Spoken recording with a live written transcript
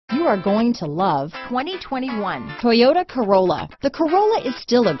you are going to love 2021 Toyota Corolla. The Corolla is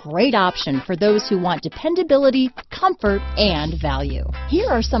still a great option for those who want dependability, comfort, and value. Here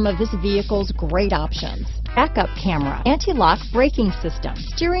are some of this vehicle's great options: backup camera, anti-lock braking system,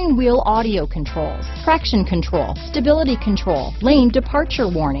 steering wheel audio controls, traction control, stability control, lane departure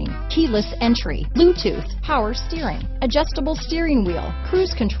warning, keyless entry, Bluetooth, power steering, adjustable steering wheel,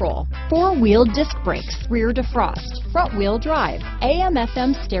 cruise control, four-wheel disc brakes, rear defrost, front-wheel drive,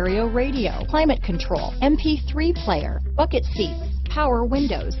 AM/FM stereo radio, climate control, MP3 player, bucket seats, power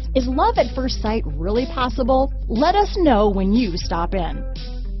windows. Is love at first sight really possible? Let us know when you stop in.